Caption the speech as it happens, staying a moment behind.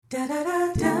Da da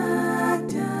da da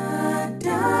da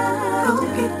da. Go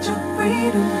get your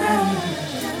freedom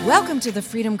now. Welcome to the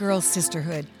Freedom Girls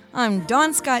Sisterhood. I'm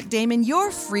Dawn Scott Damon,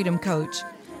 your freedom coach.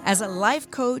 As a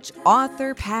life coach,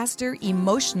 author, pastor,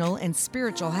 emotional, and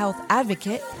spiritual health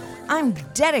advocate, I'm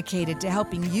dedicated to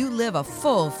helping you live a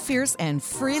full, fierce, and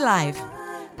free life.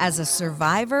 As a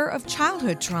survivor of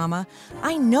childhood trauma,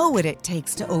 I know what it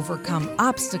takes to overcome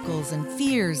obstacles and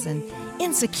fears and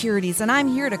insecurities, and I'm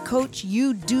here to coach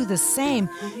you do the same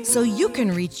so you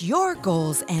can reach your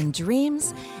goals and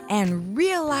dreams and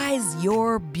realize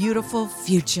your beautiful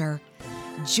future.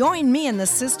 Join me in the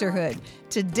sisterhood.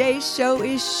 Today's show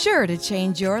is sure to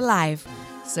change your life.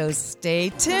 So stay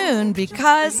tuned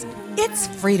because it's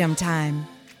freedom time.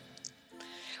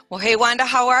 Well, hey, Wanda,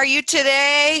 how are you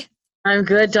today? I'm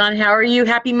good, Dawn. How are you?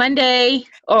 Happy Monday.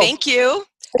 Oh, thank you.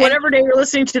 Whatever day you're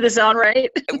listening to this on, right?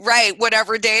 Right,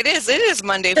 whatever day it is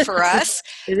Monday for us.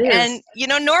 It is. And,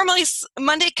 normally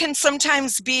Monday can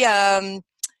sometimes be,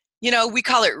 we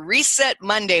call it Reset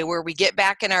Monday, where we get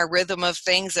back in our rhythm of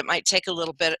things. It might take a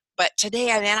little bit, but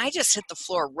today, I just hit the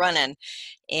floor running.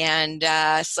 And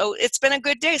so it's been a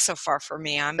good day so far for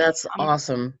me. That's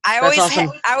awesome. I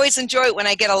always enjoy it when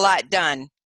I get a lot done.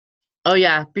 Oh,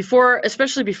 yeah.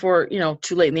 Especially before,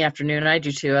 too late in the afternoon. I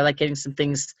do too. I like getting some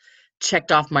things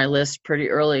checked off my list pretty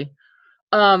early.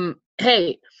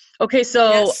 Hey, okay, so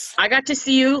yes. I got to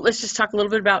see you. Let's just talk a little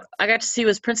bit about, I got to see you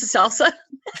as Princess Elsa.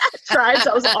 Tribes.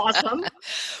 That was awesome.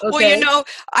 Okay. Well,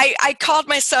 I called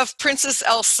myself Princess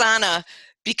Elsana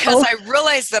because I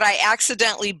realized that I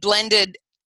accidentally blended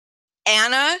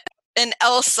Anna and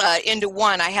Elsa into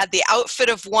one. I had the outfit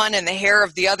of one and the hair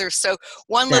of the other. So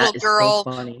one little girl,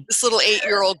 this little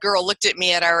 8-year-old girl, looked at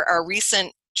me at our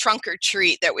recent trunk or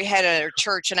treat that we had at our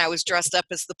church, and I was dressed up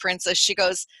as the princess. She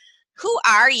goes, "Who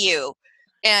are you?"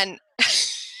 And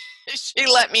she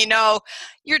let me know,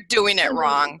 "You're doing it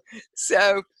wrong."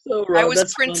 So I was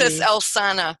That's Princess funny.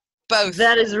 Elsana, both.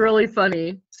 That is really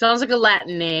funny. Sounds like a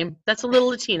Latin name. That's a little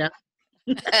Latina.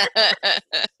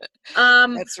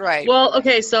 That's right. Well,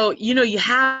 okay, so you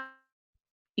have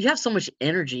so much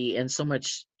energy and so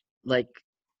much, like,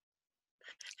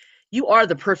 you are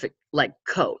the perfect, like,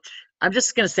 coach. I'm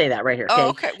just gonna say that right here. Okay. Oh,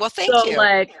 okay. Well, thank you.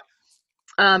 Like,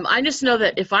 I just know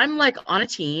that if I'm like on a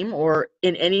team or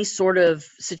in any sort of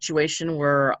situation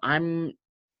where I'm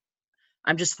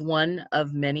just one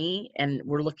of many and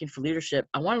we're looking for leadership,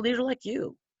 I want a leader like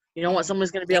you. I want someone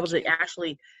who's going to be able to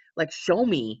actually, like, show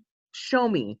me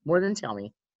more than tell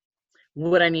me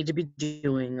what I need to be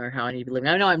doing or how I need to be living.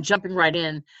 I know I'm jumping right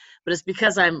in, but it's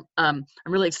because I'm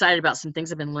really excited about some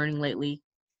things I've been learning lately.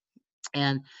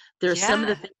 And there's some of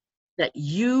the things that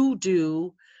you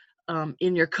do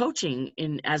in your coaching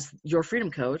as your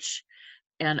freedom coach.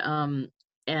 And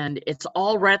it's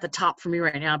all right at the top for me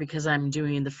right now because I'm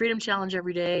doing the Freedom Challenge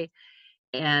every day.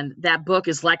 And that book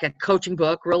is like a coaching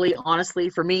book, really, honestly,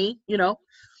 for me,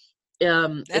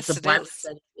 it's a Bible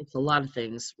study. It's a lot of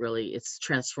things, really. It's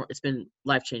been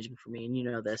life-changing for me, and you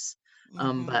know this.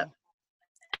 But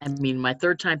I mean, my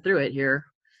third time through it here,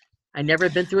 I never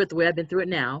have been through it the way I've been through it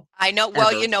now. I know.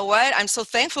 Well, you know what? I'm so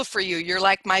thankful for you. You're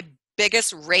like my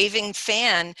biggest raving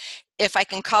fan, if I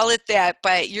can call it that,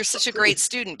 but you're such a great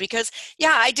student because,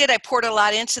 I poured a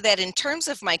lot into that in terms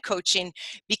of my coaching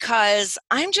because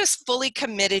I'm just fully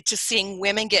committed to seeing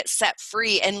women get set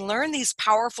free and learn these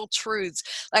powerful truths.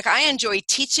 Like, I enjoy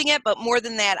teaching it, but more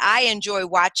than that, I enjoy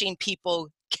watching people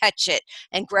catch it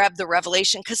and grab the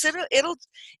revelation because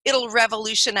it'll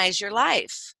revolutionize your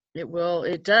life. It will.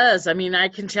 It does. I mean, I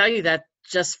can tell you that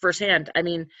just firsthand. I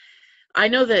mean, I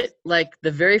know that, like,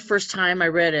 the very first time I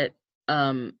read it,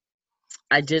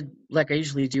 I did like I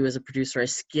usually do as a producer. I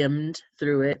skimmed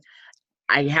through it.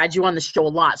 I had you on the show a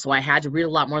lot, so I had to read a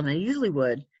lot more than I usually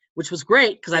would, which was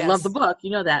great because I love the book.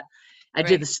 You know that. I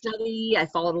did the study. I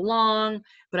followed along,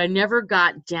 but I never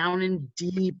got down and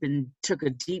deep and took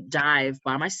a deep dive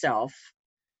by myself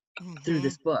through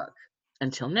this book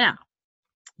until now.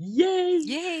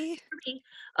 Yay!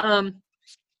 And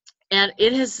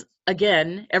it has,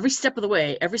 again, every step of the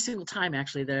way, every single time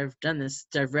actually that I've done this,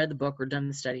 that I've read the book or done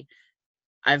the study,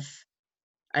 I've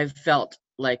felt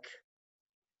like,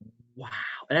 wow.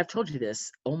 And I've told you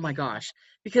this, oh my gosh,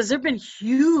 because there've been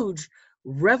huge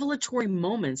revelatory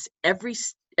moments every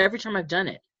time I've done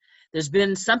it. There's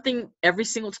been something every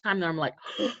single time that I'm like,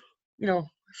 I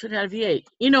should have had a V8.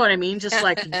 You know what I mean? Just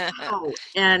like, wow.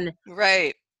 And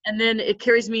right. And then it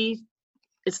carries me.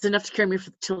 It's enough to carry me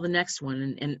till the next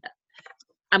one. And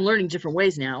I'm learning different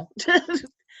ways now that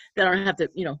I don't have to,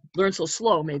 learn so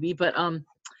slow maybe. But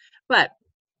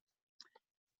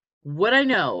what I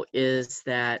know is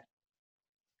that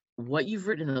what you've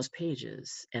written in those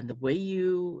pages and the way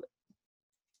you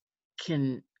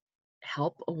can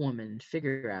help a woman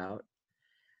figure out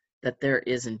that there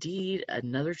is indeed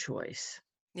another choice,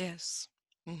 Yes.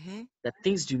 Mm-hmm. that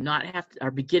things do not have to,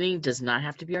 our beginning does not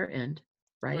have to be our end,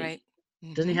 right? Right.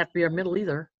 Doesn't Mm-hmm. have to be our middle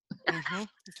either. Mm-hmm.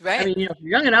 I Right. mean, if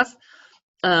you're young enough.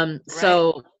 Right.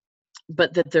 So,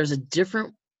 but that there's a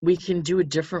different, we can do a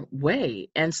different way.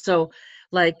 And so,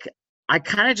 like, I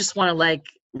kind of just want to like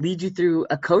lead you through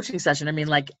a coaching session. I mean,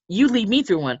 like, you lead me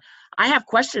through one. I have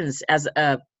questions as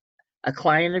a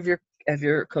client of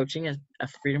your coaching, a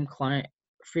freedom client,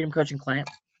 freedom coaching client.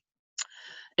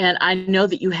 And I know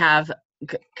that you have,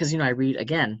 because, I read,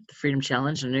 again, the Freedom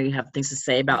Challenge. I know you have things to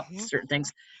say about Mm-hmm. certain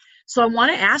things. So I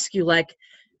want to ask you, like,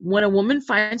 when a woman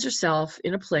finds herself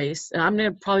in a place, and I'm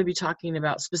going to probably be talking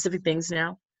about specific things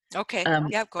now. Okay. Um,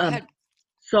 Yeah, go um, ahead.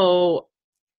 so,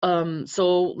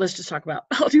 so let's just talk about,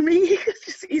 I'll do me. It's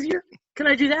just easier. Can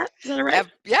I do that? Is that all right?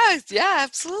 Yeah, yeah,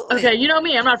 absolutely. Okay. You know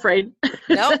me, I'm not afraid.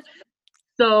 Nope.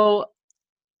 So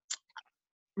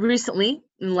recently,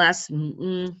 in the last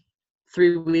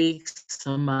 3 weeks,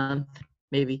 a month,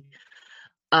 maybe,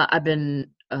 I've been,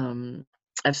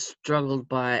 I've struggled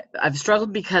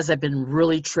because I've been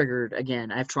really triggered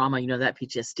again. I have trauma, that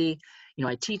PTSD,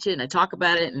 I teach it and I talk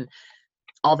about it and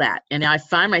all that. And I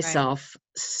find Right. myself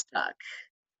stuck,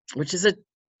 which is a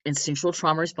instinctual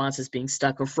trauma response, is being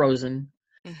stuck or frozen.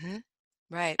 Mm-hmm.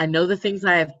 Right. I know the things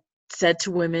I have said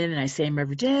to women and I say them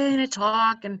every day and I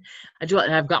talk and I do it,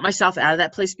 and I've got myself out of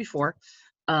that place before.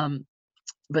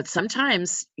 But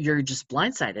sometimes you're just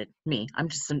blindsided. I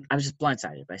was just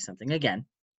blindsided by something again.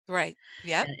 Right.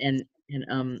 Yep.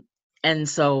 And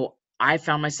so I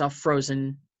found myself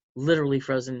frozen, literally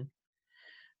frozen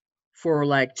for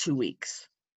like 2 weeks.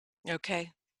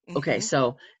 Okay. Okay, Mm-hmm.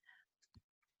 so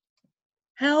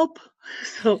help.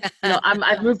 So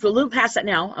I've moved a little past that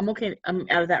now. I'm okay. I'm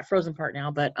out of that frozen part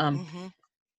now. But Mm-hmm.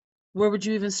 where would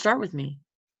you even start with me?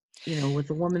 With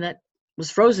a woman that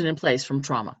was frozen in place from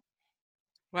trauma,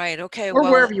 Right. Okay. or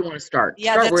Well, wherever you want to start.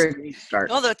 yeah, Start wherever you need to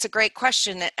start. that's a great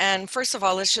question. And first of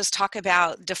all, let's just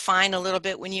define a little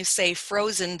bit when you say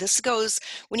frozen. This goes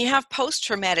when you have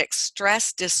post-traumatic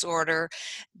stress disorder,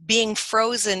 being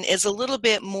frozen is a little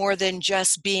bit more than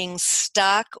just being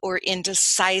stuck or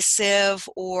indecisive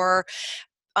or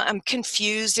I'm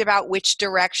confused about which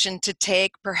direction to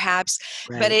take, perhaps,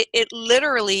 but Right. it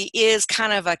literally is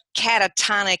kind of a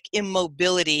catatonic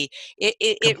immobility.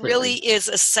 It really Completely. is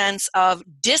a sense of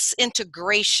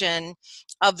disintegration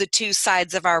of the two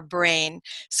sides of our brain.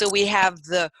 So we have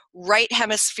the right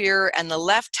hemisphere and the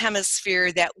left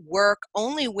hemisphere that work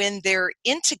only when they're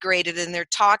integrated and they're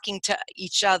talking to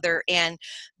each other, and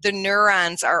the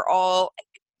neurons are all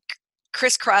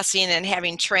crisscrossing and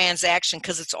having transaction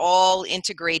because it's all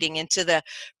integrating into the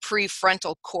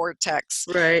prefrontal cortex.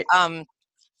 Right. Um,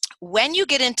 when you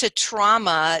get into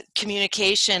trauma,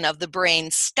 communication of the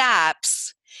brain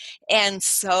stops, and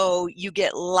so you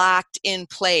get locked in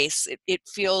place. It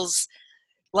feels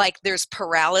like there's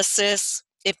paralysis.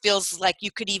 It feels like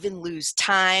you could even lose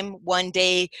time. One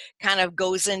day kind of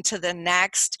goes into the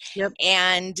next. Yep.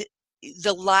 And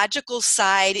the logical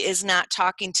side is not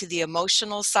talking to the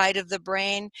emotional side of the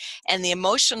brain. And the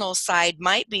emotional side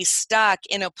might be stuck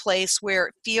in a place where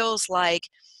it feels like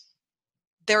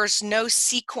there's no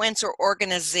sequence or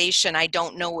organization. I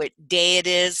don't know what day it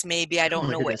is. Maybe I Oh don't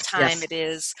my know what goodness. time Yes. it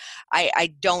is.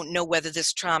 I don't know whether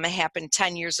this trauma happened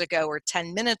 10 years ago or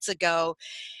 10 minutes ago.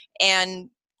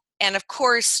 And of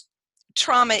course,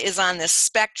 trauma is on this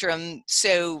spectrum.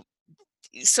 So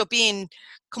being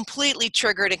completely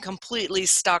triggered and completely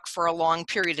stuck for a long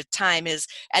period of time is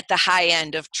at the high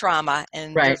end of trauma,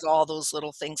 and Right. there's all those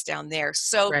little things down there.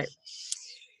 So Right.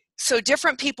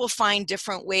 different people find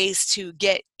different ways to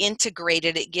get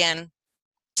integrated again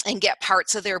and get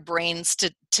parts of their brains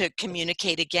to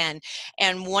communicate again.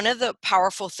 And one of the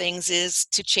powerful things is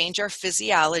to change our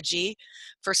physiology.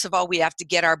 First of all, we have to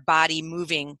get our body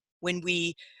moving. When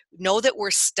we know that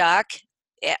we're stuck,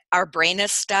 our brain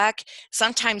is stuck,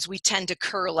 sometimes we tend to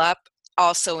curl up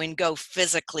also and go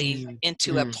physically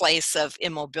into a Mm. place of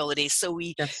immobility. So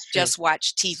we That's true. just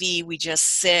watch TV, we just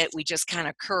sit, we just kind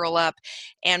of curl up.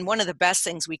 And one of the best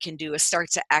things we can do is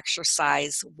start to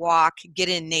exercise, walk, get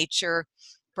in nature,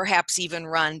 perhaps even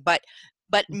run, but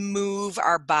move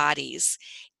our bodies.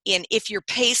 if you're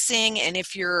pacing and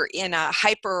if you're in a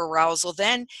hyper arousal,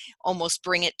 then almost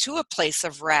bring it to a place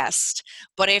of rest.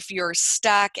 But if you're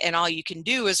stuck and all you can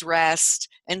do is rest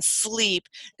and sleep,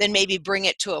 then maybe bring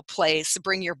it to a place,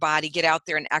 bring your body, get out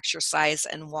there and exercise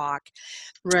and walk.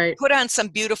 Right. Put on some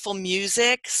beautiful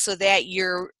music so that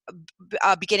you're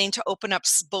beginning to open up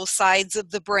both sides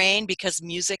of the brain, because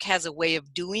music has a way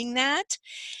of doing that.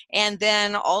 And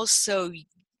then also,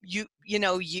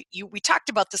 we talked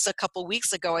about this a couple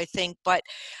weeks ago, I think, but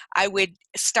I would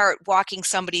start walking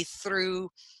somebody through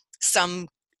some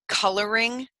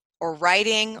coloring or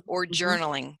writing or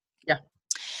journaling. Yeah.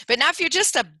 But now if you're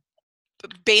just a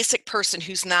basic person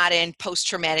who's not in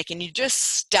post-traumatic and you're just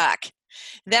stuck,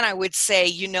 then I would say,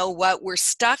 you know what, we're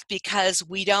stuck because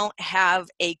we don't have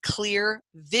a clear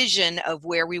vision of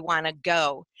where we want to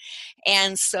go.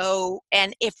 And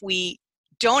if we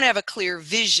don't have a clear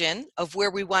vision of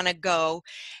where we want to go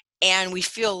and we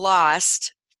feel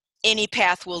lost, any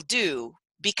path will do,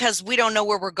 because we don't know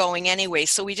where we're going anyway.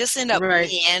 So we just end up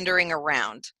meandering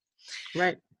around.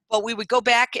 Right. But we would go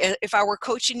back, if I were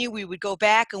coaching you, we would go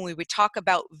back and we would talk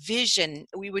about vision.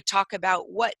 We would talk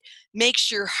about what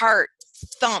makes your heart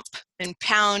thump and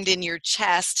pound in your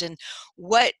chest, and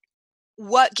what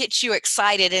gets you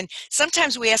excited. And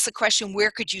sometimes we ask the question,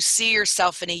 where could you see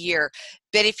yourself in a year?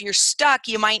 But if you're stuck,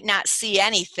 you might not see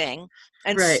anything.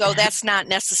 And so that's not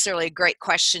necessarily a great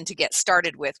question to get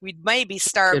started with. We'd maybe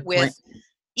start with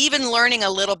even learning a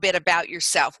little bit about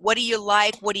yourself. What do you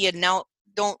like? What do you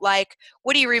don't like?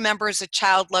 What do you remember as a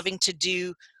child loving to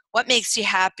do? What makes you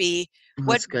happy?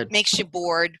 What makes you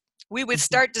bored? We would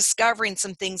start discovering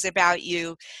some things about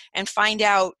you and find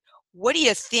out, what do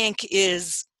you think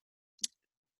is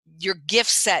your gift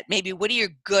set? Maybe what are you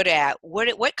good at?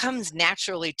 What comes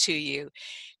naturally to you?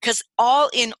 Because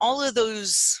in all of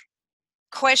those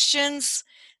questions,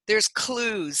 there's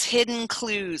clues, hidden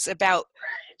clues about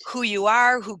who you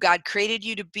are, who God created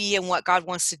you to be, and what God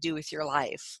wants to do with your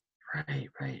life.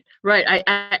 Right.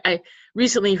 I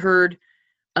recently heard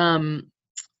a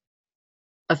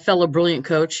fellow brilliant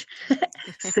coach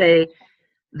say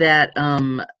that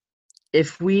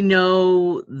if we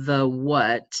know the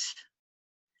what,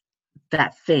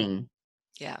 that thing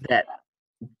that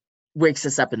wakes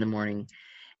us up in the morning,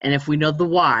 and if we know the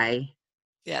why,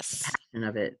 the passion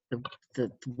of it,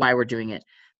 the why we're doing it,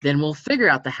 then we'll figure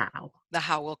out the how. The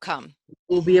how will come.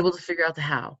 We'll be able to figure out the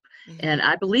how. And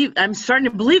I'm starting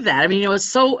to believe that. I mean, it's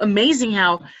so amazing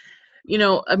how,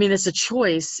 it's a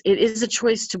choice. It is a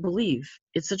choice to believe.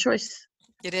 It's a choice.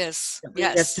 It is. We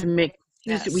have to make,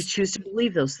 we choose to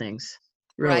believe those things.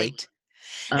 Really. Right.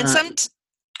 And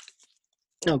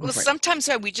sometimes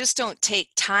we just don't take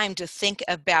time to think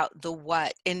about the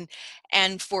what.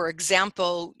 And for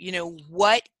example,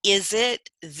 what is it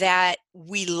that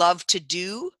we love to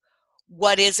do?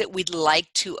 What is it we'd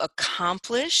like to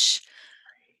accomplish?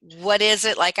 What is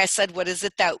it, like I said, what is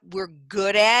it that we're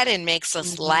good at and makes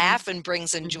us laugh and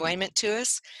brings enjoyment to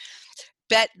us?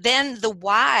 But then the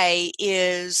why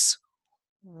is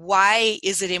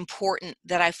it important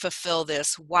that I fulfill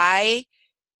this? Why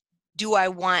do I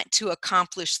want to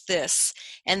accomplish this?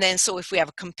 And then, so if we have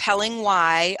a compelling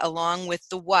why along with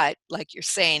the what, like you're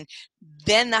saying,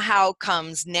 then the how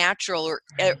comes natural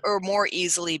or more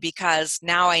easily, because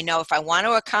now I know if I want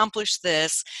to accomplish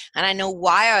this and I know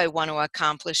why I want to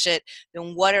accomplish it,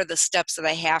 then what are the steps that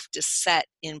I have to set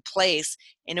in place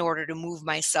in order to move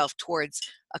myself towards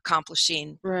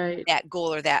accomplishing that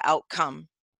goal or that outcome?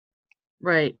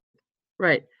 Right.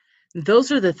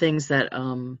 Those are the things that,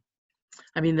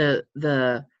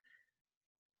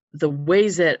 the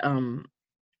ways that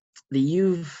that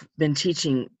you've been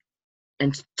teaching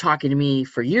and talking to me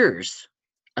for years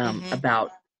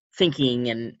about thinking,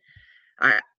 and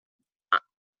I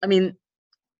mean,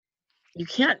 you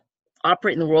can't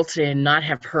operate in the world today and not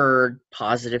have heard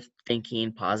positive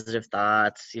thinking, positive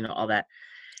thoughts, all that.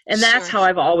 And that's how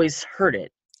I've always heard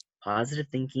it. Positive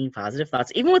thinking, positive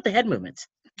thoughts, even with the head movements.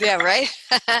 Yeah, right?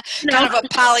 Kind of a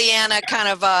Pollyanna kind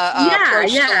of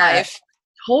approach to life.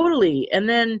 Totally. And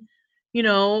then,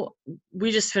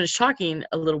 we just finished talking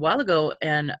a little while ago,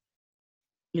 and,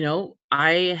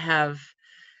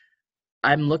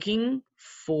 I'm looking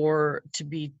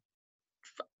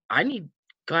I need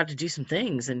God to do some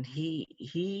things, and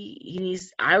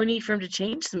I would need for him to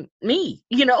change me,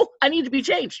 I need to be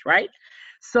changed. Right.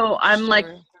 So I'm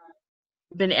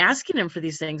been asking him for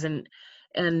these things, and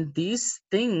these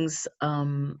things,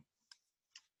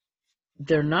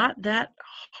 they're not that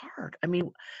hard. I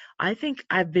mean, I think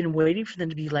I've been waiting for them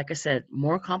to be, like I said,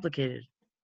 more complicated.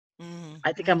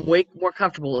 I think I'm way more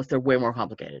comfortable if they're way more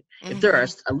complicated. If there are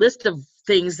a list of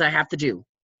things I have to do,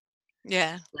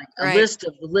 Yeah. Like a Right. list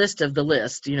of the list,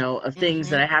 of things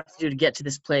that I have to do to get to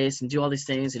this place and do all these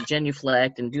things and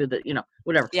genuflect and do the,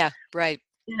 whatever. Yeah. Right.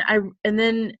 And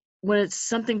then when it's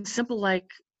something simple like,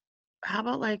 how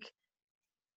about like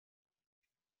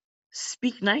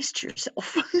speak nice to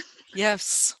yourself?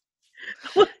 Yes.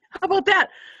 How about that?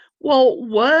 Well,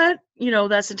 what?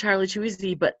 That's entirely too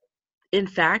easy, but in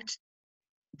fact,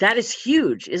 that is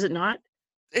huge, is it not?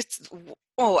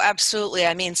 Oh, absolutely.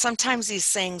 I mean, sometimes these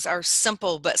things are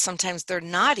simple, but sometimes they're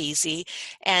not easy.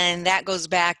 And that goes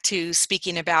back to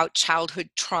speaking about childhood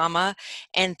trauma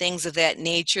and things of that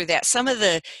nature, that some of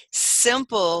the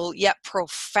simple yet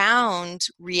profound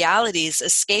realities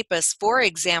escape us. For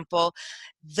example,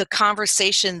 the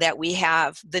conversation that we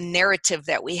have, the narrative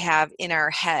that we have in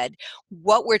our head,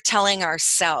 what we're telling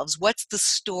ourselves, what's the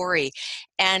story.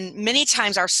 And many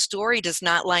times our story does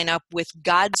not line up with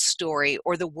God's story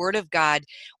or the Word of God,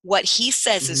 what He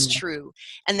says is Mhm, true.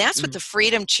 And that's what mhm. the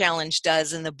Freedom Challenge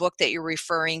does in the book that you're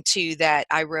referring to, that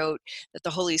I wrote, that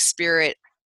the Holy Spirit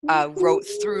wrote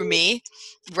through me,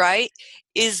 right?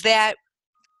 Is that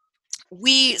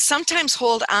we sometimes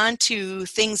hold on to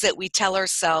things that we tell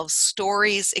ourselves,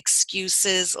 stories,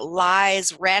 excuses,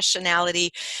 lies,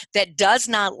 rationality that does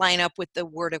not line up with the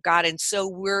Word of God. And so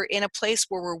we're in a place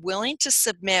where we're willing to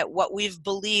submit what we've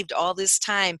believed all this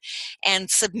time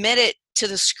and submit it to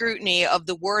the scrutiny of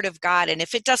the Word of God. And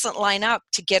if it doesn't line up,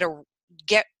 to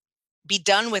be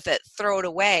done with it, throw it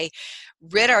away,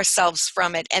 rid ourselves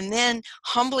from it, and then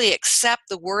humbly accept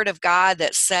the Word of God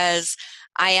that says,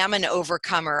 I am an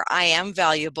overcomer, I am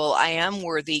valuable, I am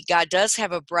worthy. God does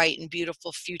have a bright and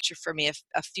beautiful future for me,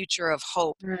 a future of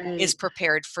hope is Right.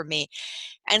 prepared for me.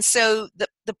 And so the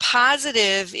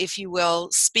positive, if you will,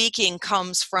 speaking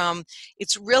comes from,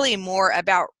 it's really more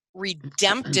about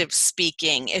redemptive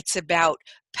speaking. It's about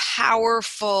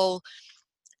powerful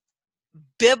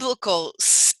biblical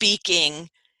speaking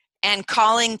and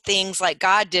calling things like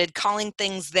God did, calling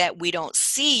things that we don't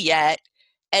see yet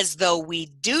as though we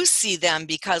do see them,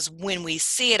 because when we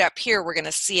see it up here, we're going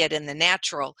to see it in the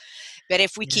natural. But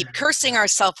if we Yeah. keep cursing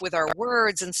ourselves with our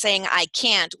words and saying, I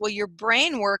can't, well, your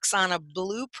brain works on a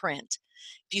blueprint.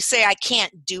 If you say, I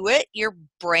can't do it, your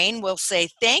brain will say,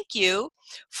 thank you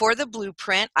for the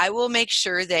blueprint. I will make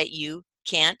sure that you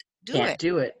can't do Can't it.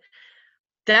 do it.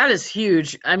 That is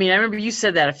huge. I mean, I remember you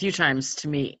said that a few times to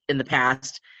me in the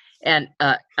past, and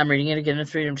I'm reading it again in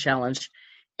the Freedom Challenge,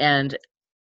 and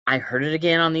I heard it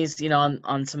again on these,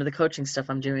 on some of the coaching stuff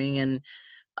I'm doing, and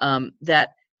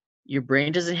that your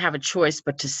brain doesn't have a choice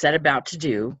but to set about to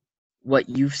do what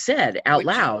you've said out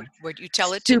loud. What you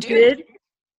tell it to do. Stupid.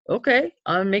 Okay,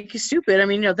 I'll make you stupid. I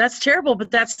mean, that's terrible, but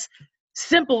that's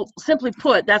simply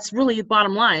put, that's really the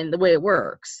bottom line, the way it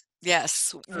works.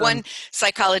 Yes. Um, One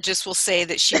psychologist will say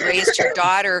that she raised her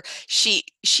daughter. She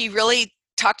really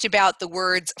talked about the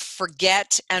words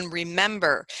forget and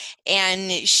remember.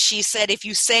 And she said, if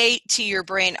you say to your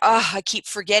brain, oh, I keep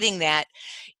forgetting that,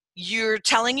 you're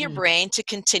telling your mm, brain to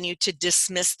continue to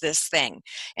dismiss this thing.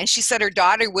 And she said her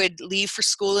daughter would leave for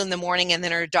school in the morning, and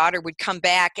then her daughter would come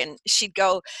back and she'd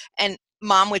go, and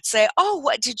mom would say, oh,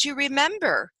 what did you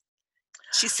remember?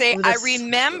 She'd say, oh, I that's so good.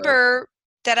 remember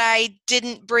that I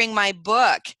didn't bring my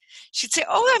book. She'd say,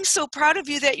 oh, I'm so proud of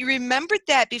you that you remembered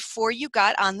that before you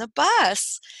got on the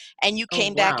bus and you Oh,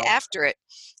 came back wow. after it.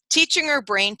 Teaching her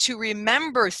brain to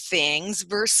remember things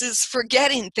versus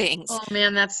forgetting things. Oh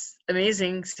man, that's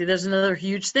amazing. See, there's another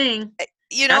huge thing.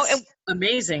 You know, That's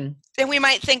amazing. and we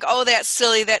might think, oh, that's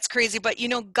silly, that's crazy. But,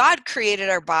 God created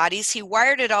our bodies. He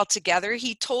wired it all together.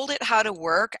 He told it how to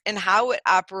work and how it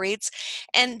operates.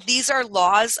 And these are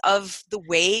laws of the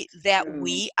way that True.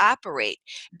 we operate.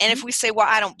 And Mhm. if we say, well,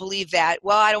 I don't believe that,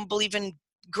 well, I don't believe in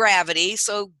gravity,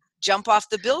 so jump off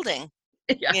the building.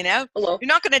 Yeah. You know, Hello. you're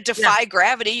not going to Yeah. defy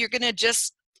gravity. You're going to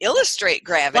just illustrate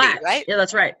gravity, Flat. right? Yeah,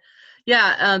 that's right.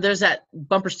 Yeah, there's that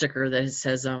bumper sticker that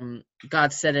says,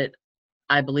 God said it,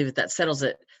 I believe it, that settles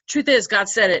it. Truth is, God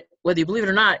said it, whether you believe it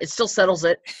or not, it still settles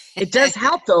it. It does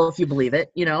help though if you believe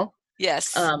it.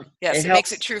 Yes. It Yes. It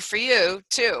makes it helps. true for you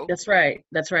too. That's right.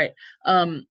 That's right.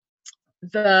 Um,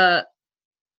 the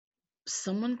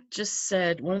Someone just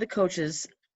said, one of the coaches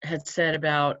had said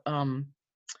about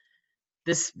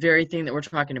this very thing that we're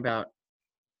talking about.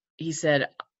 He said,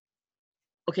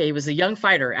 okay, he was a young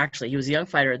fighter, actually. He was a young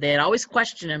fighter. They had always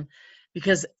questioned him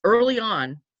because early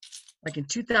on, like in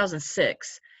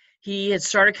 2006, he had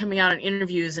started coming out in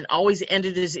interviews and always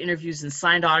ended his interviews and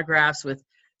signed autographs with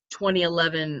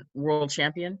 2011 world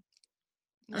champion.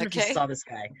 I don't know if you Okay. saw this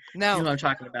guy. You know No. who I'm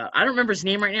talking about. I don't remember his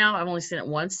name right now. I've only seen it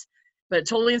once, but it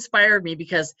totally inspired me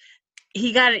because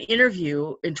he got an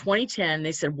interview in 2010.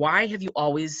 They said, why have you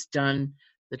always done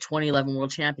the 2011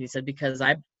 world champion. He said, because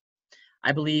I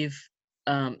believe,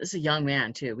 this is a young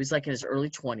man too. He's like in his early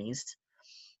 20s.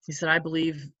 He said, I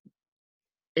believe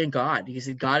in God. He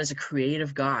said, God is a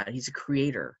creative God. He's a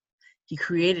creator. He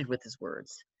created with his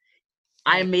words.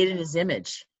 I am made in his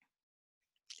image.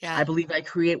 Yeah. I believe I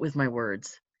create with my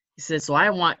words. He said, so I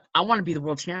want to be the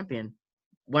world champion.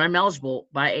 When I'm eligible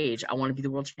by age, I want to be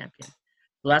the world champion.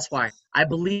 So that's why I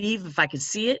believe if I can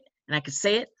see it and I can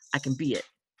say it, I can be it.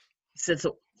 He said,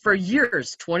 so for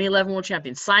years, 2011 world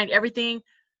champion, signed everything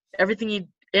he'd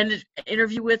ended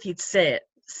interview with, he'd say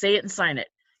it and sign it.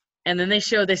 And then they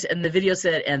showed this, and the video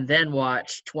said, and then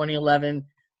watch 2011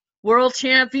 world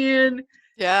champion.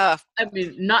 Yeah. I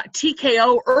mean, not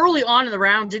TKO early on in the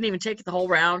round, didn't even take it the whole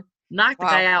round, knocked the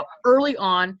guy out early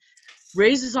on,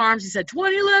 raised his arms, he said,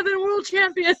 2011 world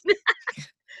champion.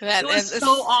 It was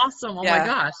so awesome. Oh my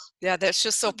gosh. Yeah, that's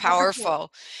just so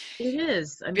powerful. It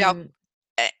is. I mean,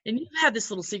 and you've had this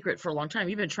little secret for a long time.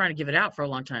 You've been trying to give it out for a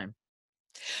long time.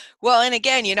 Well, and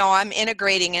again, I'm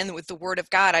integrating in with the Word of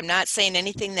God. I'm not saying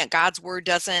anything that God's Word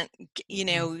doesn't,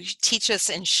 teach us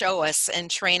and show us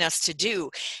and train us to do.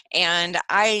 And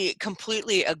I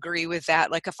completely agree with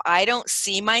that. Like, if I don't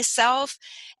see myself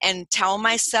and tell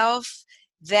myself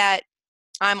that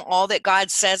I'm all that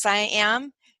God says I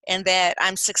am, and that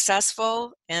I'm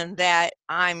successful, and that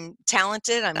I'm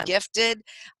talented, I'm gifted,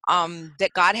 that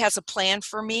God has a plan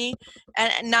for me.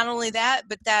 And not only that,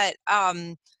 but that,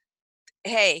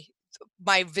 hey,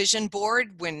 my vision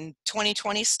board when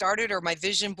 2020 started, or my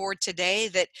vision board today,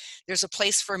 that there's a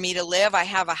place for me to live. I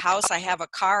have a house, I have a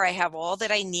car, I have all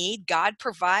that I need. God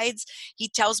provides. He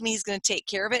tells me he's going to take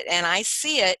care of it, and I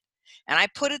see it, and I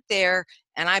put it there,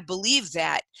 and I believe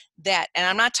that, and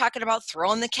I'm not talking about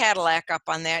throwing the Cadillac up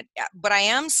on that, but I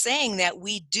am saying that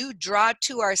we do draw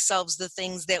to ourselves the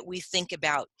things that we think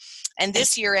about. And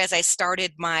this year, as I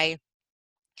started my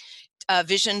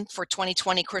vision for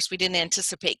 2020. Of course, we didn't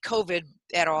anticipate COVID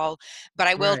at all, but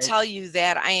I will tell you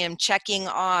that I am checking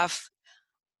off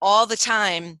all the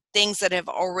time things that have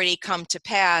already come to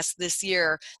pass this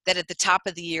year that at the top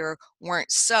of the year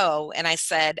weren't so. And I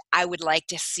said, I would like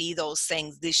to see those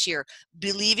things this year,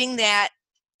 believing that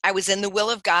I was in the will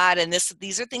of God, and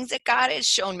these are things that God has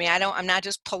shown me. I'm not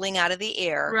just pulling out of the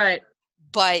air. Right.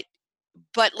 But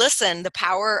listen, the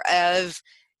power of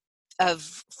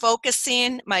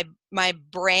focusing my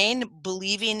brain,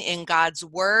 believing in God's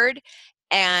word,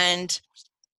 and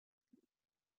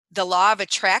the law of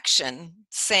attraction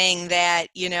saying that,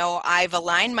 I've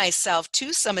aligned myself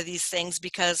to some of these things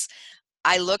because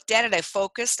I looked at it, I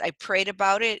focused, I prayed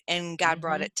about it, and God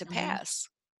brought it to pass.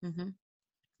 Mm-hmm.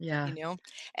 Yeah.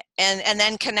 And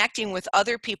then connecting with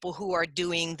other people who are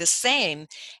doing the same.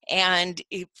 And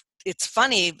it's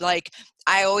funny, like,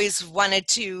 I always wanted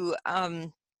to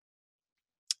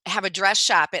have a dress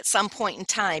shop at some point in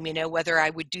time, whether I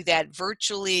would do that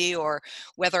virtually, or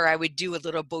whether I would do a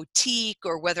little boutique,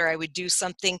 or whether I would do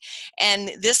something.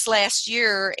 And this last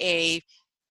year, a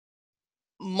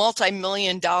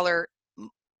multi-million-dollar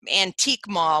antique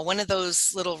mall, one of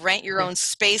those little rent your own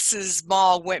spaces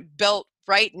mall, built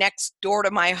right next door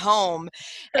to my home.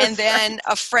 And then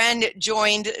a friend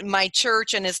joined my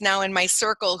church and is now in my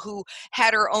circle, who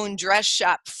had her own dress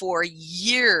shop for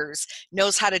years,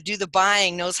 knows how to do the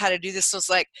buying, knows how to do this. So it's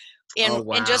like in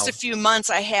just a few months,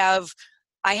 I have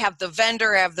the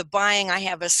vendor, I have the buying, I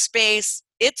have a space.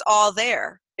 It's all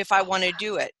there if I want to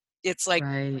do it. It's like,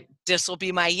 this will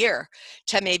be my year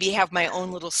to maybe have my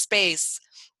own little space.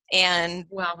 And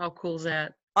wow, how cool is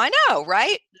that? I know,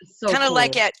 right? So kind of cool.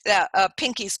 like at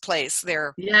Pinky's place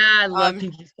there. Yeah, I love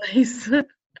Pinky's place.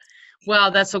 Wow,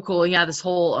 that's so cool. Yeah, this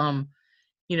whole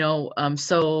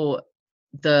so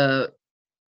the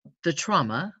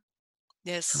trauma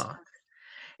talk.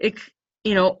 It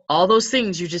all those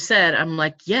things you just said, I'm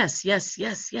like, yes.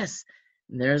 And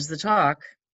there's the talk.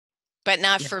 But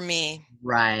not for me.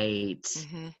 Right.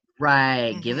 Mm-hmm.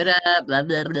 Right. Mm-hmm. Give it up. Blah,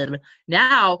 blah, blah, blah.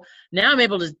 Now I'm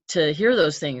able to hear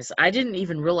those things. I didn't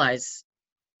even realize,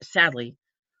 sadly,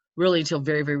 really until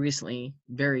very, very recently,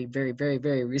 very, very, very,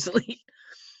 very recently,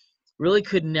 really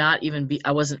could not even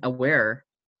I wasn't aware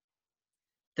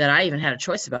that I even had a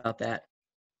choice about that.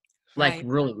 Like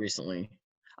really recently.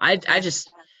 I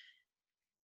just,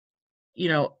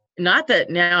 not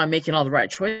that now I'm making all the right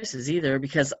choices either,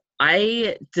 because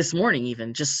this morning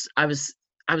even I was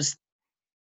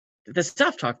the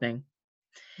self-talk thing.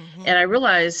 Mm-hmm. And I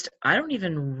realized I don't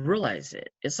even realize it.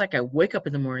 It's like I wake up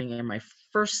in the morning and my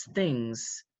first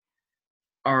things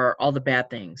are all the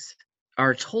bad things,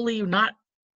 are totally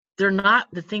they're not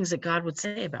the things that God would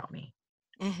say about me.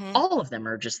 Mm-hmm. All of them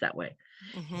are just that way.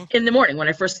 Mm-hmm. In the morning when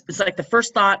it's like the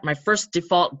first thought, my first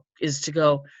default is to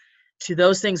go to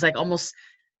those things, like almost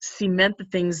cement the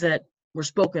things that were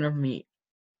spoken of me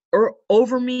or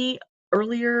over me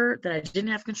earlier that I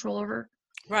didn't have control over.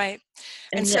 Right.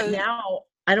 And And yet so, now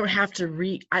I don't have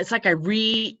to it's like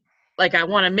like I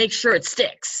want to make sure it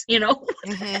sticks, you know?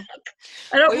 mhm.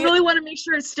 I don't Well, really want to make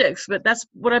sure it sticks, but that's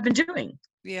what I've been doing.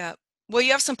 yeah. Well,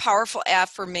 you have some powerful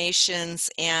affirmations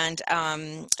and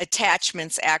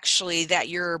attachments actually that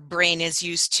your brain is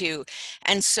used to.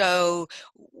 And so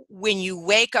when you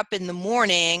wake up in the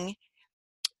morning,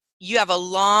 you have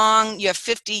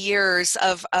 50 years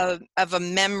of a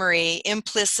memory,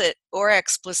 implicit or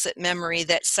explicit memory,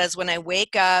 that says when I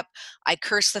wake up, I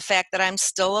curse the fact that I'm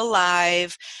still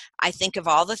alive. I think of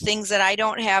all the things that I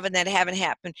don't have and that haven't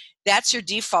happened. That's your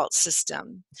default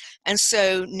system. And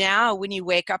so now when you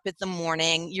wake up in the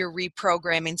morning, you're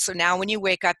reprogramming. So now when you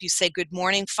wake up, you say, good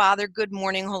morning, Father, good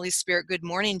morning, Holy Spirit, good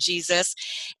morning, Jesus.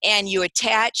 And you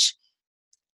attach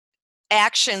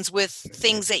actions with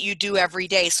things that you do every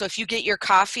day. So if you get your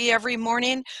coffee every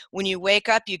morning, when you wake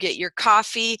up, you get your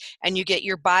coffee and you get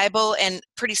your Bible, and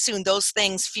pretty soon those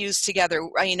things fuse together.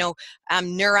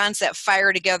 Neurons that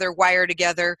fire together, wire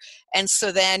together, and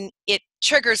so then it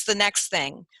triggers the next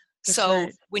thing. That's So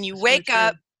right. when you That's really wake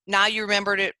up, true. now you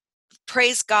remember to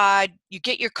praise God, you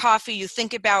get your coffee, you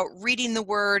think about reading the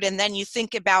word, and then you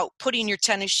think about putting your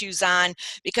tennis shoes on,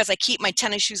 because I keep my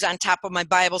tennis shoes on top of my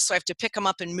Bible, so I have to pick them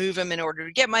up and move them in order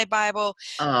to get my Bible.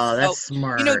 Oh, So, that's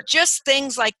smart. just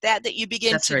things like that you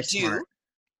begin That's to very do, smart.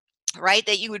 right,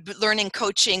 that you would learn in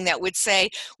coaching, that would say,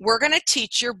 we're going to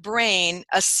teach your brain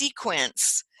a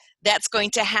sequence that's going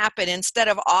to happen instead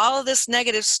of all of this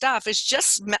negative stuff. It's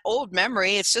just old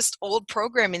memory. It's just old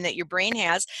programming that your brain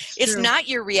has. It's It's true. not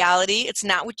your reality. It's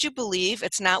not what you believe.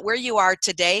 It's not where you are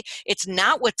today. It's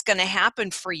not what's going to happen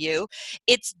for you.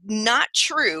 It's not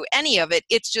true, any of it.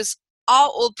 It's just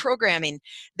all old programming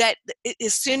that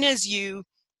as soon as you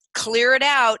clear it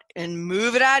out and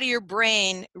move it out of your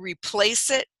brain,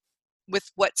 replace it with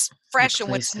what's fresh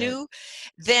and what's Replace it. new,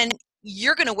 then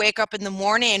you're going to wake up in the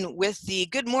morning with the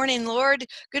good morning, Lord.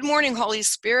 Good morning, Holy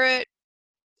Spirit.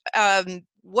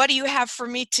 What do you have for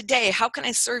me today? How can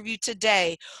I serve you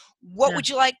today? What Yeah. would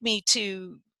you like me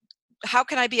to? How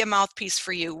can I be a mouthpiece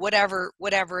for you? Whatever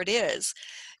it is.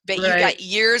 But you Right. got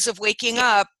years of waking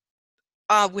up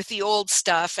with the old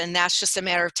stuff, and that's just a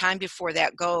matter of time before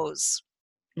that goes.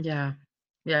 Yeah.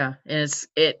 Yeah. And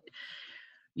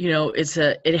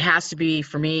it has to be,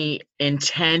 for me,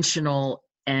 intentional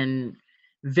and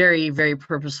very, very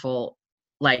purposeful.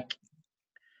 Like,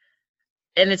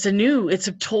 and it's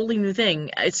a totally new thing.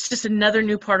 It's just another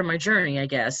new part of my journey, I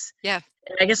guess. Yeah.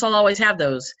 And I guess I'll always have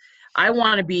those. I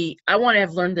want to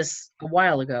have learned this a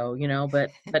while ago,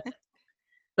 but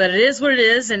it is what it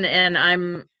is. And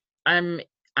I'm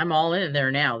all in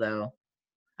there now, though.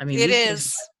 I mean, It these things,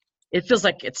 is. it feels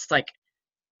like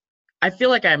I feel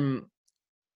like I'm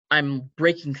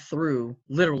breaking through,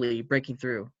 literally breaking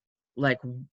through, like,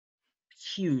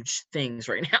 huge things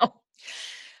right now.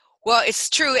 Well, it's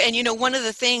true. And one of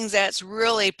the things that's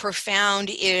really profound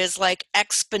is like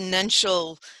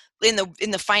exponential, in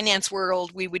the finance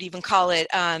world, we would even call it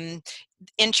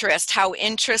interest. How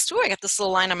interest, I got this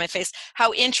little line on my face,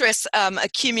 how interest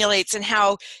accumulates, and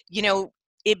how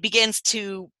it begins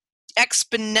to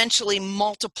exponentially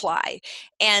multiply.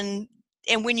 And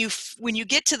when you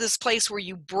get to this place where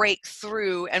you break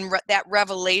through and that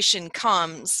revelation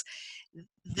comes,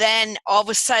 then all of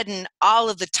a sudden all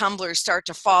of the tumblers start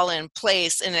to fall in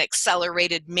place in an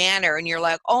accelerated manner, and you're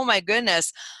like, oh my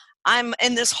goodness, I'm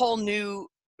in this whole new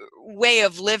way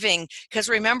of living. Because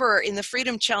remember, in the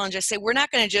Freedom Challenge, I say we're not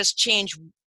going to just change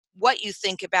what you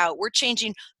think about, we're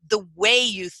changing the way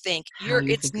you think. How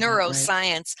you It's think about, right?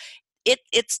 neuroscience.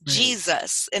 It's Right.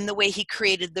 Jesus and the way he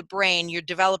created the brain. You're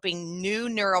developing new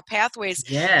neural pathways.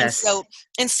 And Yes. so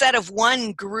instead of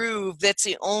one groove that's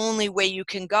the only way you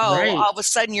can go, Right. all of a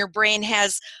sudden your brain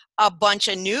has a bunch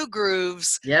of new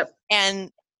grooves, Yep.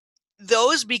 and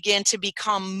those begin to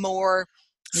become more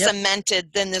Yep.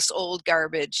 cemented than this old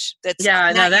garbage that's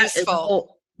Yeah. Now not that is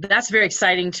useful. that's very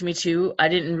exciting to me too. I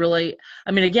didn't really.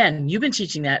 I mean, again, you've been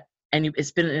teaching that, and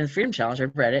it's been in the Freedom Challenge.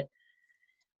 I've read it,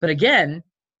 but again,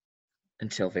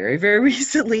 until very, very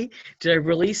recently, did I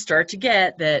really start to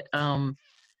get that.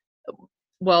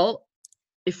 Well,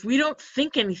 if we don't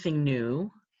think anything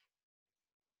new,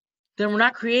 then we're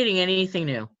not creating anything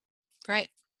new, Right,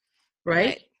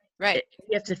 right? right, right.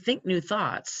 You have to think new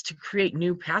thoughts to create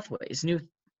new pathways, new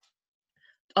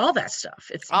all that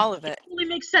stuff. All of It it. totally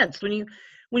makes sense when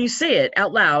you say it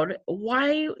out loud.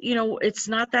 Why, it's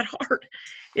not that hard.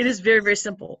 It is very, very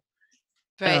simple.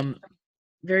 Right. Um,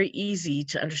 very easy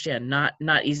to understand, not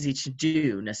easy to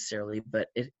do necessarily, but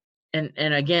it, and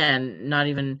again, not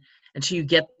even until you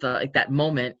get the, like, that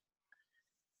moment.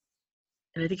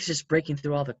 And I think it's just breaking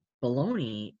through all the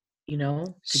baloney,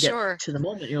 to get Sure. to the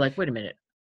moment. You're like, wait a minute,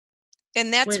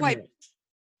 And that's wait a why minute.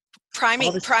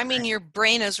 All this priming time. your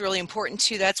brain is really important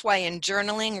too. That's why in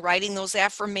journaling, writing those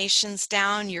affirmations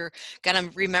down, you're going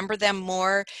to remember them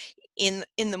more in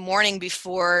the morning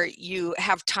before you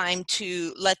have time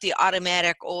to let the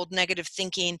automatic old negative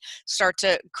thinking start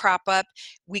to crop up.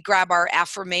 We grab our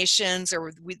affirmations,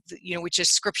 or which is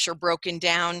scripture broken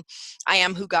down. I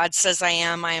am who God says I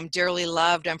am. I am dearly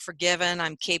loved. I'm forgiven.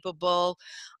 I'm capable.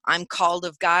 I'm called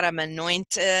of God. I'm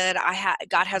anointed.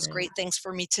 God has Right. great things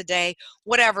for me today,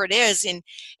 whatever it is.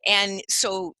 And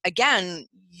so again,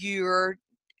 you're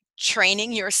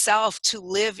training yourself to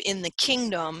live in the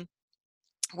kingdom.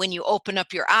 When you open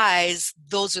up your eyes,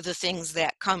 those are the things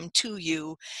that come to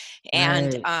you.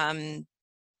 And Right.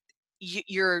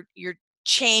 you're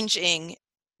changing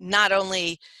not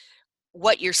only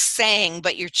what you're saying,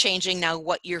 but you're changing now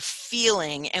what you're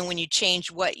feeling. And when you change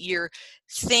what you're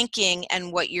thinking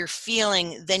and what you're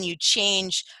feeling, then you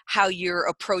change how you're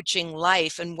approaching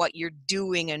life and what you're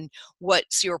doing and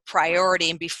what's your priority.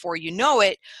 And before you know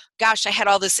it, gosh, I had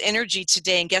all this energy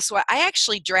today. And guess what? I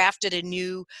actually drafted a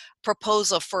new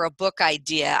proposal for a book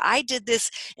idea. I did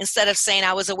this instead of saying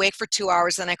I was awake for 2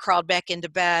 hours and I crawled back into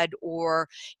bed, or,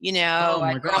 Oh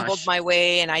I my grumbled gosh. my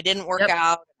way and I didn't work Yep.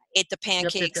 out, ate the Yep. Yep.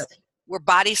 pancakes. Yep. We're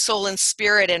body, soul, and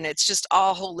spirit, and it's just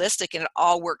all holistic and it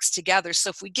all works together. So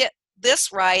if we get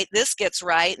this right, this gets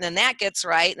right, and then that gets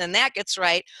right, and then that gets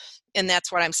right, and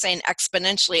that's what I'm saying,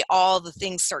 exponentially, all the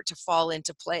things start to fall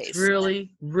into It's place.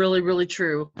 really, really, really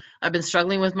true. I've been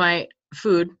struggling with my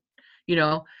food, you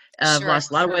know. I've Sure.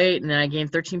 lost a lot of weight, and then I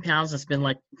gained 13 pounds. It's been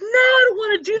like, no, I don't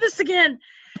want to do this again.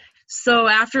 So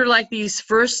after like these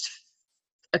first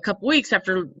a couple weeks,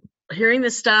 after hearing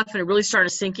this stuff and it really started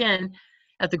to sink in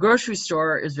at the grocery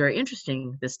store, it was very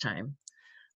interesting this time.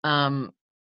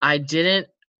 I didn't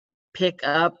pick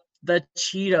up the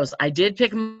Cheetos. I did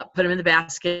pick them up, put them in the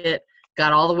basket,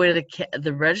 got all the way to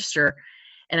the register,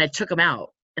 and I took them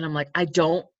out. And I'm like,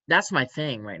 that's my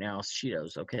thing right now is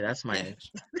Cheetos. Okay, that's Yeah. my.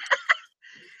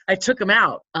 I took them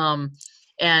out.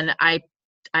 And I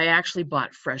actually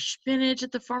bought fresh spinach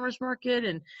at the farmer's market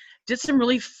and did some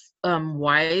really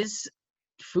wise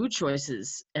food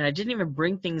choices. And I didn't even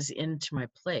bring things into my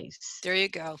place, There you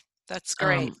go. That's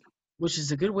great. um, which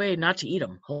is a good way not to eat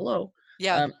them. Hello.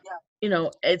 Yeah. Um,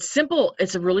 it's simple.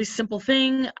 It's a really simple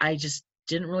thing. I just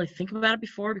didn't really think about it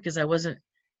before because I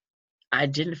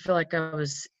didn't feel like I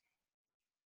was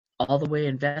all the way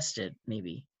invested,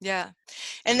 maybe. Yeah.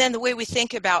 And then the way we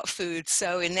think about food.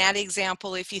 So in that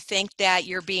example, if you think that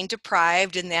you're being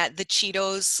deprived and that the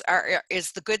Cheetos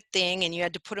is the good thing and you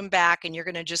had to put them back and you're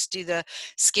going to just do the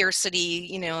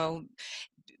scarcity,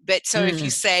 but so if you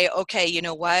Mm. say, okay, you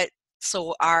know what?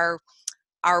 So our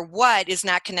what is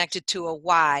not connected to a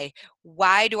why.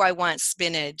 Why do I want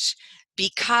spinach?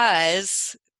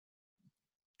 Because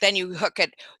then you hook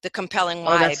it, the compelling Oh,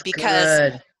 why. that's Because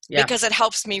good. Yeah. it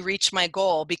helps me reach my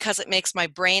goal, because it makes my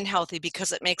brain healthy,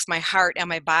 because it makes my heart and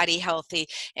my body healthy.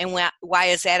 And why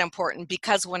is that important?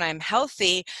 Because when I'm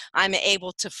healthy, I'm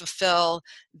able to fulfill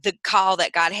the call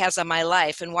that God has on my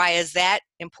life. And why is that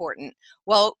important?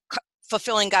 Well,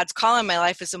 fulfilling God's call in my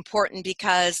life is important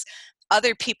because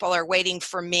other people are waiting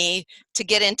for me to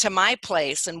get into my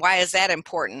place. And why is that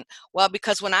important? Well,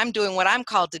 because when I'm doing what I'm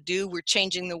called to do, we're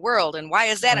changing the world. And why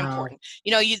is that Wow. important?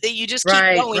 You just keep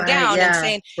Right, going right, down and yeah,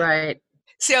 saying, right.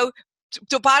 so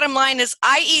the bottom line is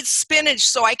I eat spinach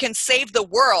so I can save the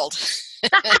world.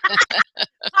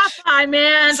 Popeye,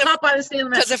 man. Popeye the Sailor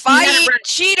Man. Because if He I had it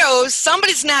eat Cheetos,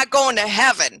 somebody's not going to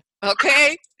heaven.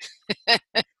 Okay?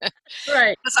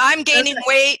 right. Because I'm That's gaining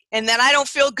weight, and then I don't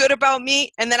feel good about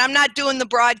me, and then I'm not doing the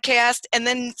broadcast, and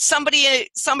then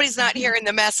somebody's not hearing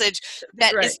the message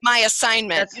that right. is my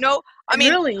assignment. That's I and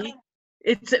mean, really,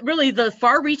 it's really the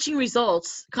far-reaching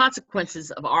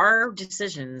consequences of our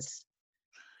decisions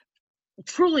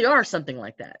truly are something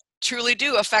like that. truly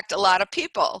do affect a lot of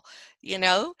people,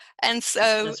 and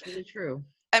so. That's really true.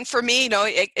 And for me,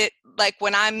 it like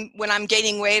when I'm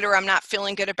gaining weight or I'm not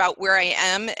feeling good about where I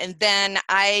am, and then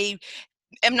I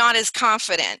am not as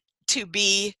confident to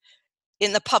be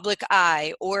in the public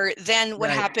eye. Or then what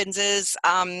Right. happens is,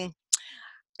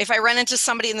 if I run into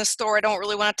somebody in the store, I don't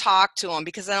really want to talk to them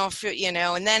because I don't feel,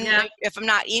 and then Yeah. if I'm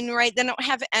not eating right, then I don't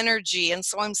have energy. And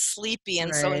so I'm sleepy.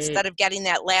 And so Right. instead of getting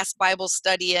that last Bible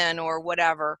study in or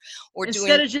whatever, or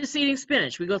Instead doing, of just eating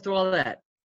spinach, we go through all of that.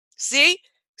 see,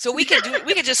 so we could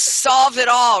just solve it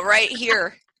all right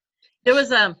here. There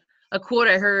was a quote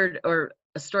I heard, or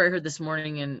a story I heard this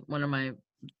morning in one of my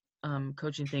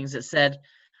coaching things that said,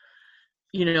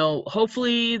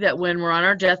 hopefully that when we're on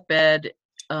our deathbed,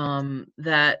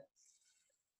 that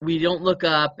we don't look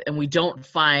up and we don't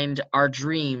find our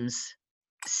dreams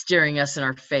staring us in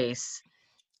our face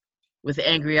with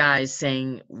angry eyes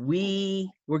saying,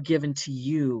 we were given to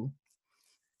you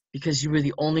because you were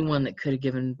the only one that could have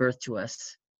given birth to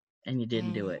us and you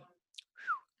didn't do it.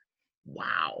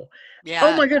 Wow. Yeah.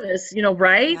 Oh my goodness.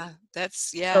 Right? Yeah.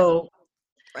 That's, yeah. So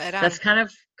right on. that's kind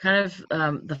of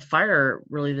the fire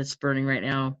really that's burning right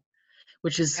now,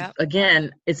 which is,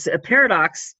 again, it's a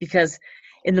paradox because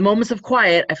in the moments of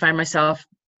quiet, I find myself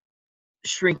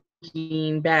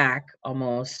shrinking back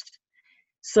almost.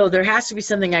 So there has to be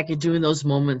something I could do in those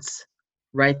moments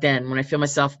right then when I feel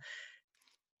myself,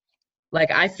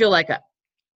 like I feel like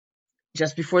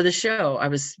just before the show, I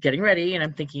was getting ready and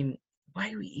I'm thinking,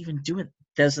 why are we even doing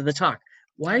this at the talk?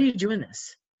 Why are you doing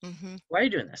this? Mm-hmm. Why are you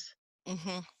doing this?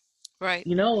 Mm-hmm. Right.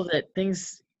 You know that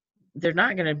things, they're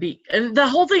not going to be, and the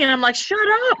whole thing, and I'm like, shut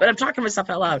up. And I'm talking to myself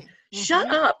out loud. Mm-hmm. Shut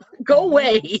up. Go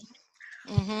away.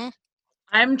 Mm-hmm.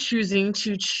 I'm choosing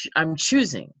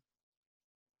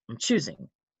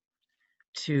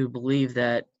to believe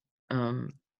that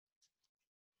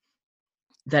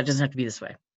that doesn't have to be this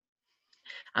way.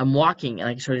 I'm walking, and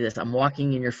I can show you this, I'm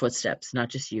walking in your footsteps, not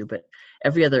just you, but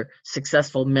every other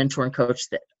successful mentor and coach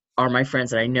that are my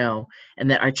friends that I know and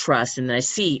that I trust and that I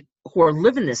see who are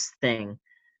living this thing,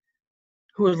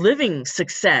 who are living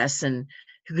success and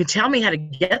who can tell me how to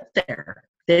get there.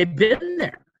 They've been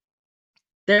there.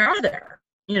 They are there,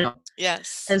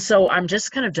 Yes. And so I'm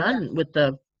just kind of done with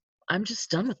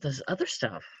this other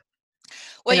stuff.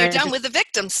 Well, you're done with the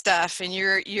victim stuff, and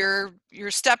you're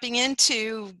stepping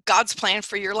into God's plan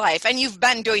for your life, and you've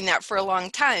been doing that for a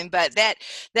long time. But that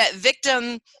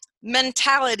victim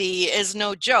mentality is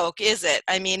no joke, is it?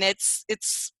 I mean, it's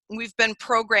we've been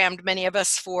programmed, many of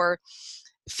us, for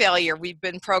failure. We've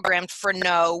been programmed for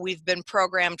no. We've been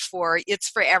programmed for it's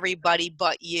for everybody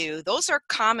but you. Those are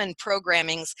common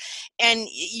programmings, and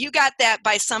you got that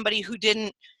by somebody who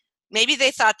didn't. Maybe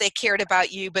they thought they cared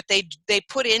about you, but they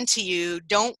put into you,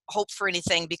 don't hope for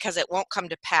anything because it won't come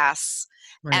to pass.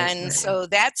 Right. So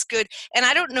that's good. And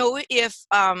I don't know if,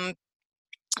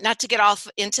 not to get off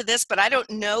into this, but I don't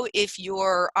know if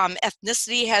your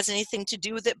ethnicity has anything to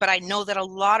do with it, but I know that a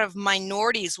lot of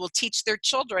minorities will teach their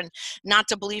children not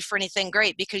to believe for anything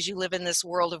great because you live in this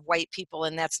world of white people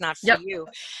and that's not for you.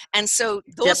 And so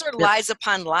those are lies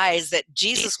upon lies that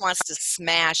Jesus wants to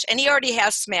smash, and he already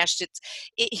has smashed it,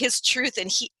 his truth, and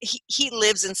he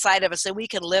lives inside of us, and we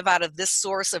can live out of this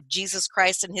source of Jesus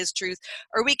Christ and his truth,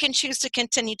 or we can choose to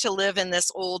continue to live in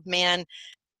this old man,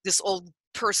 this old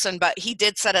person, but he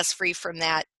did set us free from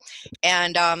that.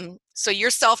 And so your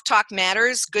self-talk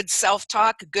matters. Good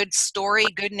self-talk, good story,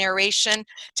 good narration,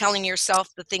 telling yourself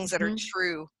the things that are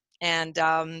true, and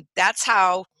that's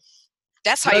how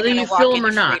you're going to walk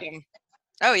into freedom.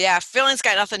 Oh yeah, feelings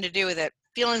got nothing to do with it.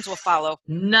 Feelings will follow.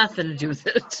 Nothing to do with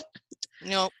it.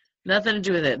 Nope. Nothing to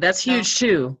do with it. That's huge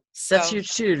too. That's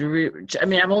huge too. I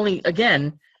mean, I've only,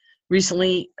 again,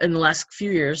 recently in the last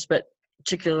few years, but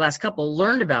particularly the last couple,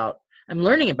 I'm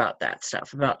learning about that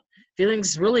stuff, about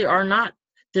feelings really are not,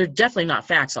 they're definitely not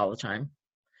facts all the time.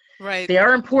 Right. They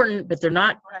are important, but they're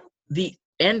not the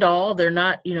end all. They're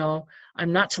not,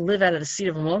 I'm not to live out of the seat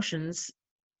of emotions,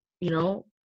 they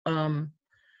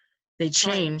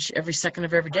change every second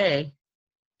of every day.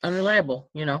 Unreliable,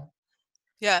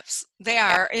 Yes, they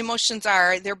are. Emotions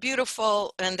are. They're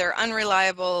beautiful and they're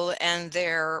unreliable and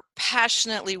they're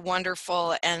passionately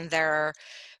wonderful and they're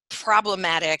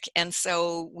problematic. And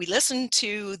so we listen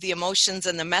to the emotions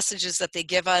and the messages that they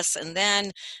give us, and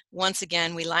then once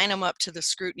again we line them up to the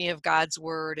scrutiny of God's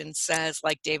word and says,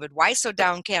 like David, why so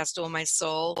downcast, O my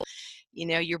soul?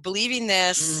 You're believing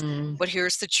this, but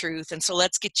here's the truth, and so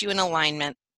let's get you in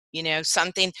alignment.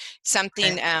 Something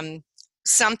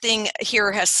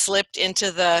here has slipped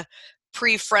into the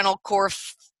prefrontal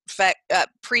cortex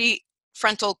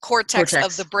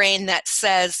of the brain that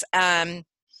says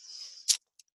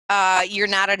you're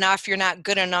not enough, you're not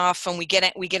good enough, and we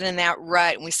get in that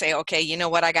rut, and we say, okay, you know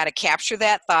what, I got to capture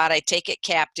that thought, I take it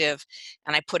captive,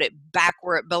 and I put it back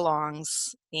where it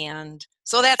belongs. And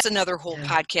so that's another whole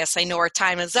podcast. I know our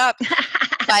time is up,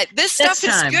 but this stuff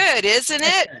is good, isn't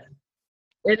it?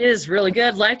 It is really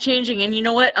good, life-changing. And you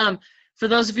know what, for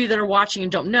those of you that are watching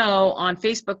and don't know, on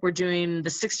Facebook we're doing the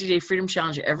 60-day Freedom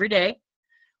Challenge every day.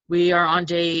 We are on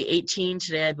day 18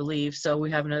 today, I believe, so we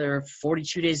have another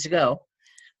 42 days to go.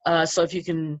 So if you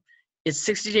can, it's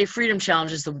 60-day Freedom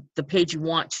Challenge is the page you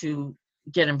want to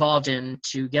get involved in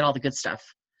to get all the good stuff.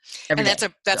 every And day.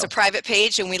 that's a private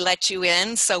page, and we let you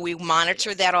in, so we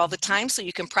monitor that all the time. So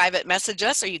you can private message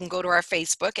us, or you can go to our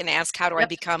Facebook and ask, how do I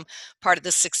become part of the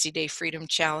 60-day Freedom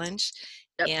Challenge?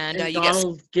 Yep. And And you Dawn get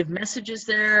will give messages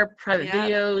there, private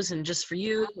videos, and just for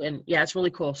you. And yeah, it's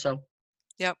really cool. So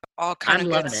all kind I'm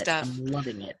of good loving it. stuff. I'm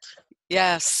loving it.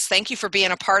 Yes, thank you for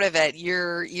being a part of it.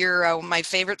 You're my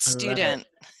favorite student.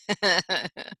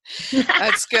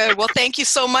 That's good. Well, thank you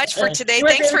so much for today.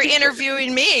 Thanks for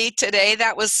interviewing me today.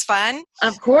 That was fun.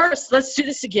 Of course. Let's do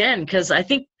this again, because I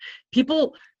think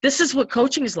this is what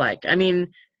coaching is like. I mean,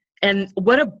 and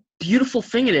what a beautiful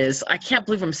thing it is. I can't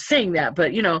believe I'm saying that,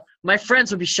 but my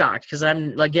friends would be shocked because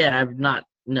I'm not,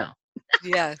 no.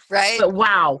 Yeah, right. But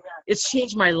wow, it's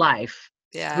changed my life.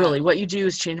 Yeah. Really, what you do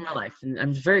has changed my life, and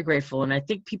I'm very grateful, and I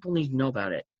think people need to know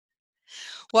about it.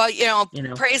 Well,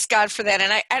 praise God for that.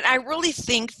 And I really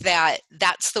think that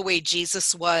that's the way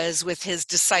Jesus was with his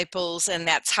disciples, and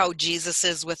that's how Jesus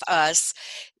is with us,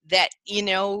 that,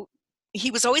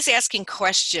 he was always asking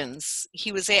questions.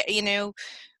 He was,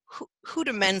 who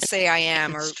do men say I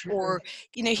am? Or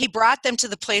he brought them to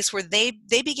the place where they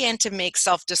began to make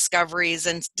self-discoveries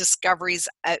and discoveries,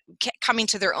 coming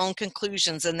to their own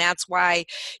conclusions. And that's why,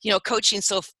 coaching is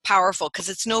so powerful, because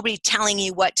it's nobody telling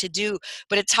you what to do,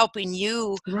 but it's helping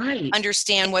you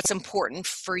understand what's important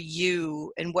for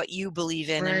you and what you believe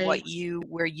in and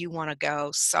where you want to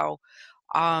go. So,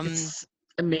 it's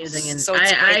amazing. And so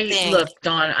it's a great thing. Look,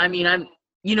 Dawn, I mean,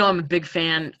 I'm a big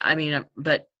fan. I mean,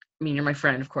 you're my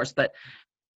friend, of course, but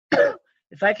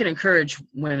if I can encourage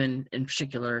women in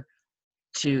particular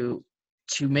to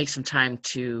make some time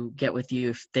to get with you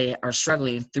if they are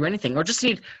struggling through anything or just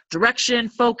need direction,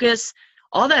 focus,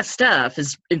 all that stuff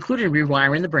is included in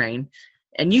rewiring the brain,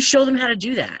 and you show them how to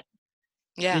do that.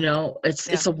 Yeah.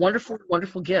 It's a wonderful,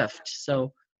 wonderful gift.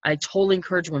 So I totally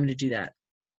encourage women to do that.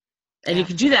 And you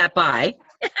can do that by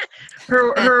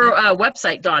her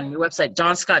website, Dawn, your website,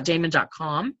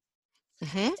 dawnscottdamon.com.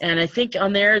 Mm-hmm. And I think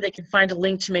on there they can find a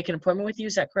link to make an appointment with you.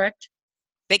 Is that correct?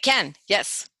 They can.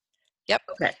 Yes. Yep.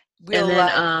 Okay. We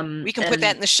can put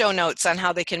that in the show notes on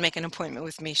how they can make an appointment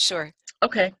with me. Sure.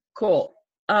 Okay. Cool.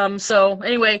 So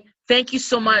anyway, thank you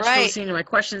so much for listening to my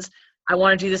questions. I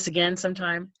want to do this again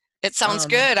sometime. It sounds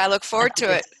good. I look forward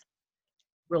to it.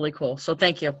 Really cool. So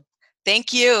thank you.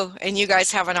 Thank you. And you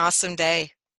guys have an awesome day.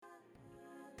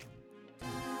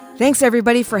 Thanks,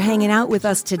 everybody, for hanging out with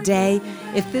us today.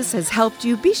 If this has helped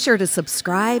you, be sure to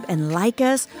subscribe and like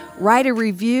us, write a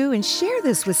review, and share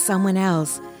this with someone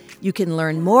else. You can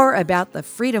learn more about the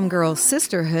Freedom Girl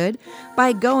Sisterhood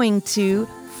by going to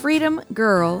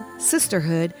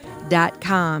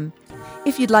freedomgirlsisterhood.com.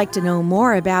 If you'd like to know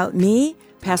more about me,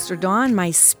 Pastor Dawn, my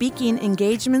speaking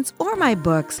engagements, or my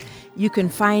books, you can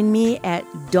find me at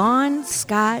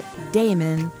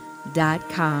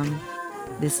dawnscottdamon.com.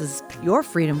 This is your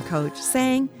Freedom Coach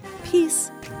saying peace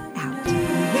out.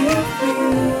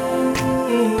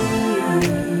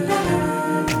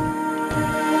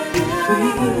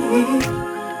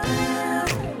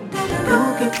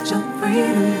 Go get your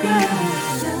freedom, girl.